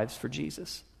our lives for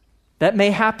Jesus. That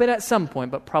may happen at some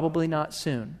point, but probably not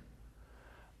soon.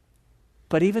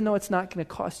 But even though it's not going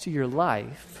to cost you your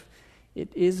life, it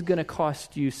is going to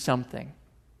cost you something.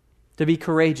 to be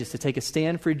courageous, to take a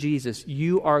stand for Jesus,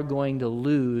 you are going to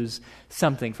lose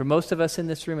something. For most of us in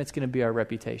this room, it's going to be our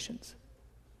reputations.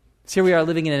 So here we are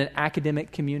living in an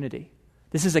academic community.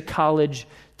 This is a college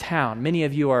town. Many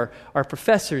of you are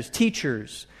professors,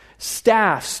 teachers,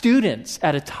 staff, students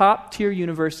at a top-tier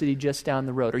university just down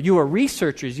the road. Or you are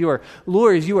researchers, you are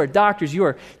lawyers, you are doctors, you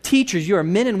are teachers, you are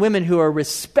men and women who are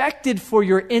respected for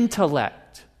your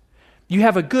intellect. You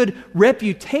have a good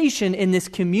reputation in this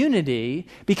community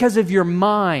because of your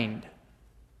mind.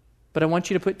 But I want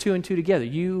you to put two and two together.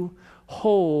 You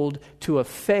hold to a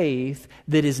faith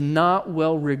that is not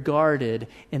well regarded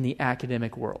in the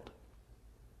academic world.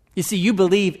 You see, you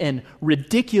believe in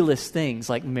ridiculous things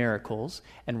like miracles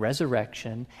and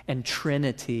resurrection and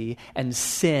Trinity and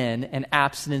sin and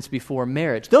abstinence before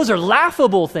marriage. Those are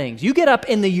laughable things. You get up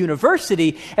in the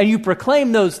university and you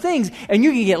proclaim those things and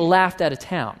you can get laughed out of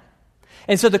town.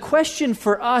 And so the question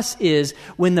for us is,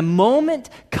 when the moment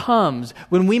comes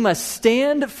when we must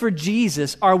stand for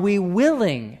Jesus, are we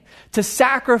willing to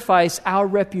sacrifice our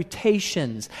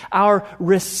reputations, our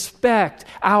respect,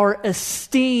 our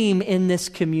esteem in this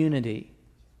community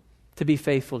to be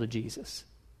faithful to Jesus?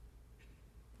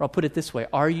 Or I'll put it this way,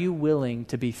 are you willing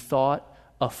to be thought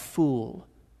a fool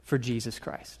for Jesus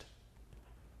Christ?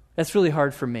 That's really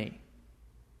hard for me.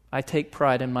 I take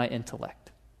pride in my intellect.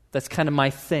 That's kind of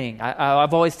my thing.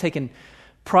 I've always taken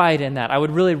pride in that. I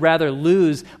would really rather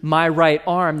lose my right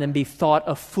arm than be thought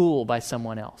a fool by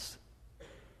someone else.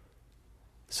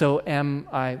 So am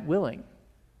I willing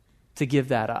to give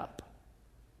that up?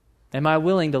 Am I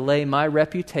willing to lay my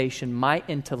reputation, my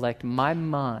intellect, my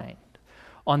mind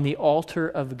on the altar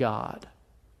of God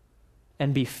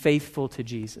and be faithful to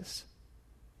Jesus?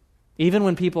 Even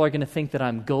when people are going to think that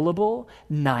I'm gullible,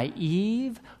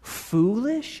 naive,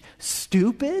 foolish,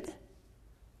 stupid,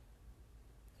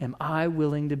 am I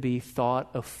willing to be thought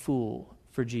a fool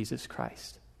for Jesus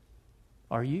Christ?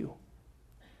 Are you?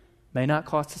 May not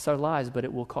cost us our lives, but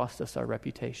it will cost us our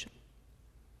reputation.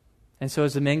 And so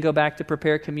as the men go back to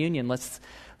prepare communion, let's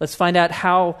find out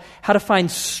how to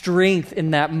find strength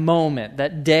in that moment,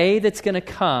 that day that's going to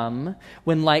come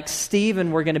when, like Stephen,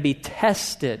 we're going to be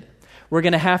tested. We're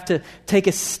going to have to take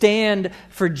a stand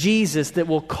for Jesus that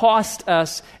will cost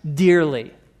us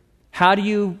dearly. How do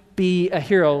you be a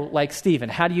hero like Stephen?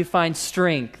 How do you find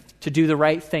strength to do the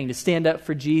right thing, to stand up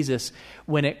for Jesus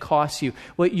when it costs you?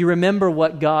 Well, you remember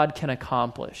what God can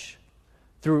accomplish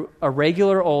through a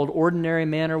regular, old, ordinary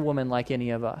man or woman like any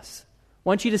of us. I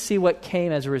want you to see what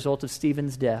came as a result of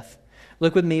Stephen's death.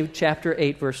 Look with me, chapter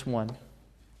 8, verse 1.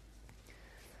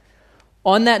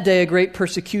 On that day, a great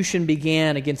persecution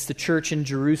began against the church in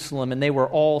Jerusalem, and they were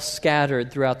all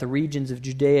scattered throughout the regions of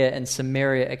Judea and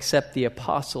Samaria except the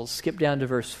apostles. Skip down to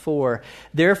verse 4.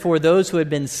 Therefore, those who had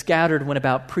been scattered went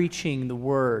about preaching the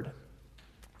word.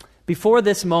 Before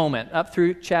this moment, up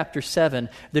through chapter 7,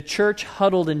 the church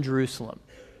huddled in Jerusalem.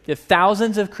 You have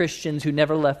thousands of Christians who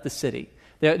never left the city.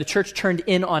 The church turned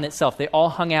in on itself. They all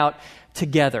hung out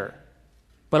together.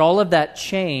 But all of that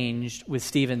changed with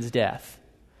Stephen's death.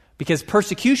 Because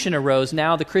persecution arose,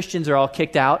 now the Christians are all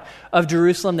kicked out of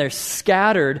Jerusalem. They're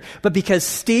scattered. But because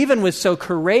Stephen was so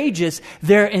courageous,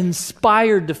 they're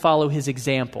inspired to follow his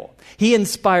example. He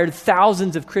inspired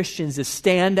thousands of Christians to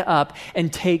stand up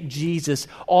and take Jesus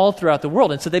all throughout the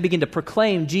world. And so they begin to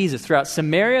proclaim Jesus throughout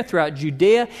Samaria, throughout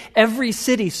Judea. Every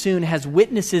city soon has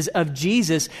witnesses of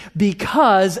Jesus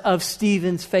because of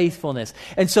Stephen's faithfulness.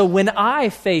 And so when I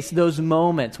face those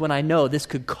moments, when I know this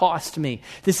could cost me,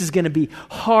 this is going to be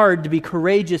hard to be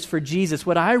courageous for Jesus,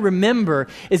 what I remember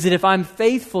is that if I'm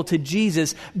faithful to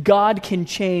Jesus, God can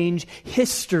change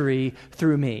history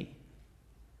through me.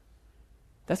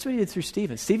 That's what he did through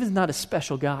Stephen. Stephen's not a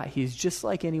special guy. He's just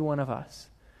like any one of us.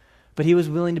 But he was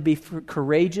willing to be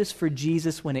courageous for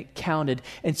Jesus when it counted.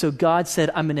 And so God said,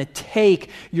 I'm going to take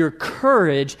your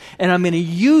courage and I'm going to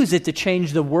use it to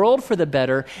change the world for the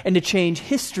better and to change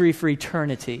history for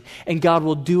eternity. And God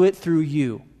will do it through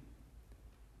you.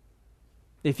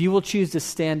 If you will choose to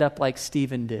stand up like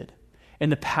Stephen did, in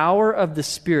the power of the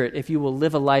Spirit, if you will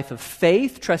live a life of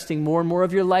faith, trusting more and more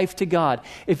of your life to God,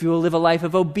 if you will live a life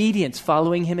of obedience,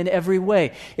 following Him in every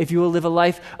way, if you will live a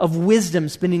life of wisdom,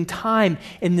 spending time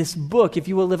in this book, if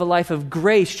you will live a life of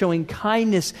grace, showing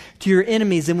kindness to your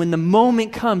enemies, and when the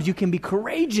moment comes, you can be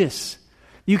courageous.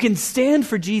 You can stand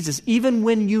for Jesus even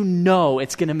when you know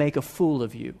it's going to make a fool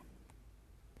of you.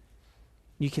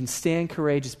 You can stand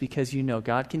courageous because you know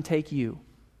God can take you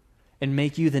and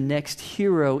make you the next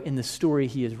hero in the story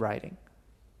He is writing.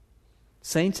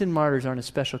 Saints and martyrs aren't a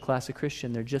special class of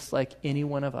Christian. They're just like any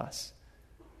one of us.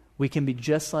 We can be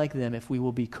just like them if we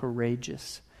will be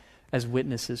courageous as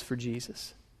witnesses for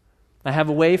Jesus. I have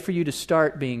a way for you to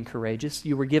start being courageous.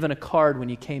 You were given a card when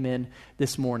you came in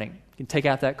this morning. You can take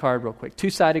out that card real quick.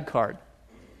 Two-sided card.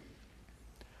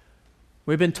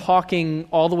 We've been talking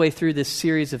all the way through this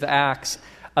series of Acts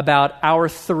about our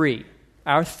three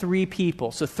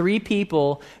people. So 3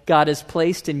 people God has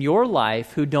placed in your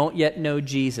life who don't yet know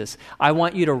Jesus. I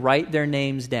want you to write their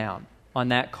names down on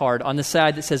that card, on the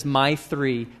side that says my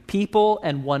 3 people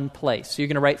and 1 place. So you're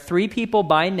going to write 3 people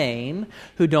by name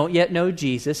who don't yet know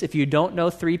Jesus. If you don't know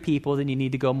 3 people, then you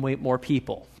need to go meet more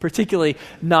people, particularly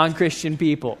non-Christian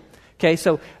people. Okay,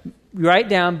 so write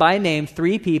down by name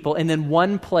 3 people and then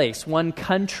 1 place, 1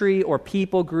 country or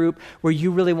people group where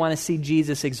you really want to see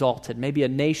Jesus exalted. Maybe a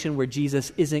nation where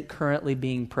Jesus isn't currently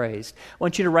being praised. I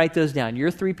want you to write those down.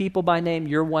 Your 3 people by name,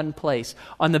 your 1 place.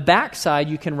 On the back side,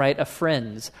 you can write a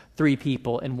friend's 3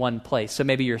 people in 1 place. So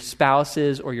maybe your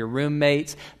spouses or your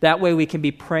roommates. That way we can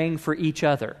be praying for each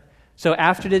other. So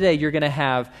after today, you're going to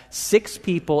have 6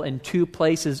 people in 2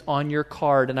 places on your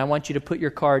card, and I want you to put your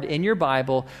card in your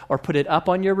Bible or put it up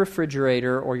on your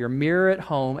refrigerator or your mirror at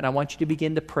home, and I want you to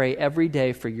begin to pray every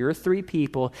day for your 3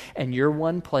 people and your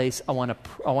 1 place. I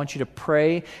want you to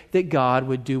pray that God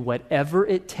would do whatever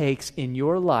it takes in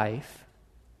your life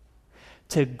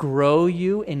to grow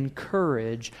you in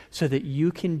courage so that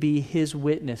you can be His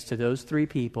witness to those 3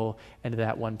 people and to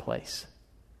that 1 place.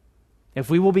 If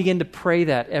we will begin to pray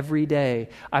that every day,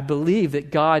 I believe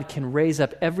that God can raise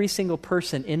up every single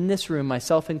person in this room,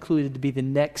 myself included, to be the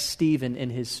next Stephen in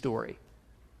his story.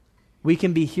 We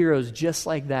can be heroes just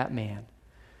like that man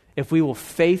if we will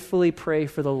faithfully pray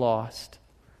for the lost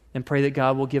and pray that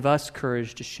God will give us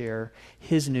courage to share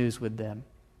His news with them.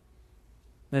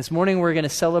 This morning we're going to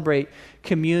celebrate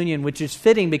communion, which is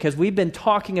fitting because we've been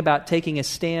talking about taking a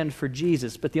stand for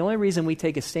Jesus. But the only reason we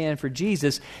take a stand for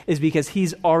Jesus is because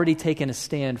He's already taken a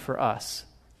stand for us.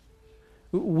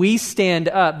 We stand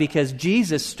up because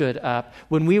Jesus stood up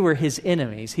when we were His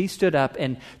enemies. He stood up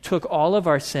and took all of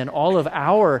our sin, all of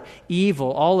our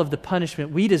evil, all of the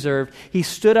punishment we deserved. He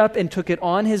stood up and took it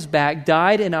on His back,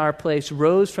 died in our place,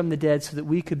 rose from the dead so that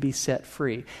we could be set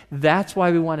free. That's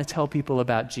why we want to tell people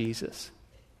about Jesus.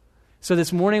 So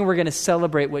this morning we're going to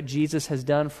celebrate what Jesus has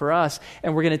done for us,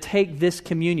 and we're going to take this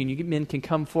communion. You men can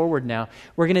come forward now.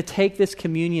 We're going to take this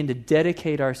communion to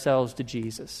dedicate ourselves to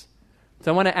Jesus.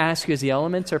 So I want to ask you, as the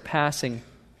elements are passing,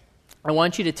 I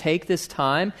want you to take this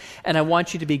time, and I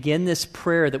want you to begin this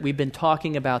prayer that we've been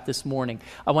talking about this morning.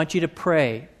 I want you to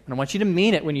pray, and I want you to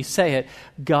mean it when you say it.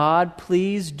 God,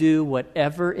 please do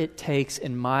whatever it takes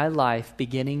in my life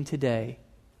beginning today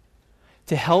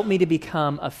to help me to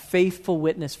become a faithful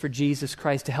witness for Jesus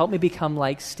Christ, to help me become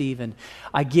like Stephen.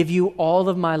 I give you all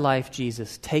of my life,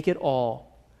 Jesus. Take it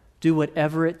all. Do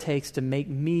whatever it takes to make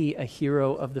me a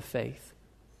hero of the faith.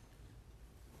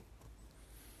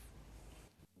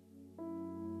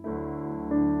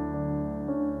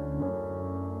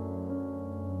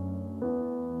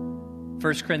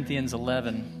 First Corinthians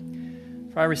 11.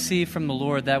 For I received from the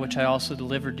Lord that which I also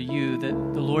delivered to you,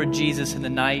 that the Lord Jesus, in the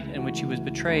night in which He was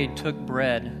betrayed, took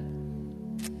bread.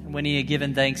 And when He had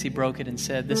given thanks, He broke it and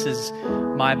said, "This is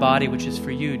my body, which is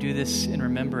for you. Do this in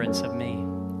remembrance of me."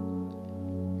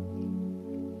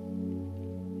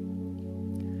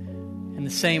 In the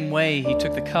same way, He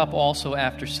took the cup also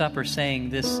after supper,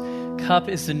 saying, "This cup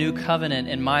is the new covenant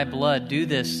in my blood. Do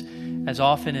this as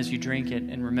often as you drink it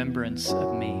in remembrance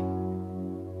of me."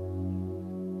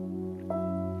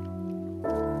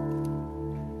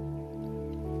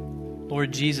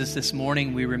 Lord Jesus, this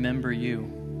morning we remember you.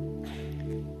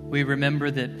 We remember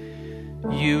that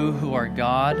you, who are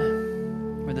God,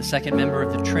 are the second member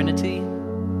of the Trinity,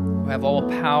 who have all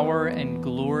power and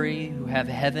glory, who have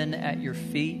heaven at your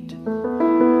feet.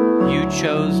 You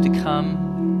chose to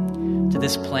come to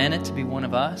this planet to be one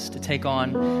of us, to take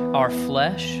on our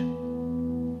flesh,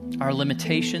 our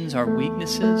limitations, our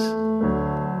weaknesses.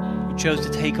 You chose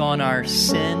to take on our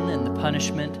sin and the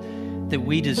punishment that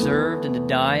we deserved and to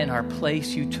die in our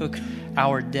place. You took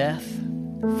our death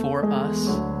for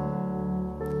us.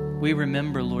 We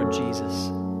remember, Lord Jesus,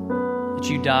 that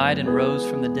you died and rose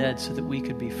from the dead so that we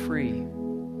could be free.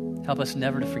 Help us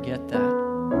never to forget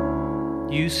that.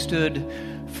 You stood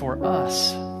for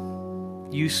us.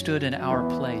 You stood in our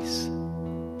place.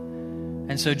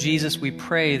 And so, Jesus, we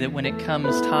pray that when it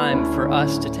comes time for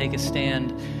us to take a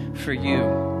stand for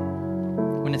you,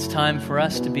 when it's time for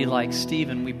us to be like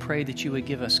Stephen, we pray that you would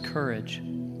give us courage.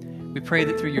 We pray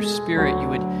that through your Spirit you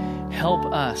would help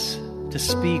us to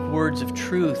speak words of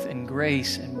truth and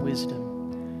grace and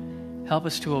wisdom. Help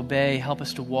us to obey. Help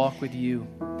us to walk with you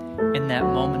in that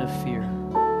moment of fear.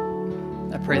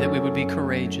 I pray that we would be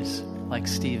courageous like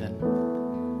Stephen.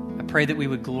 I pray that we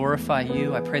would glorify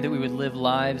you. I pray that we would live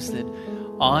lives that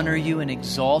honor you and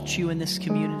exalt you in this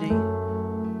community.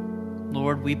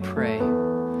 Lord, we pray,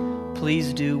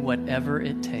 please do whatever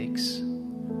it takes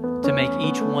to make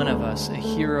each one of us a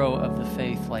hero of the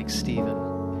faith like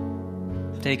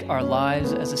Stephen. Take our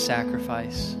lives as a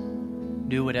sacrifice.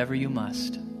 Do whatever you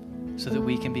must so that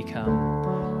we can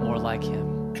become more like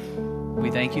him.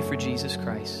 We thank you for Jesus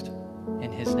Christ.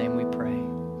 In his name we pray.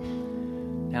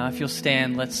 Now, if you'll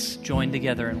stand, let's join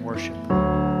together in worship.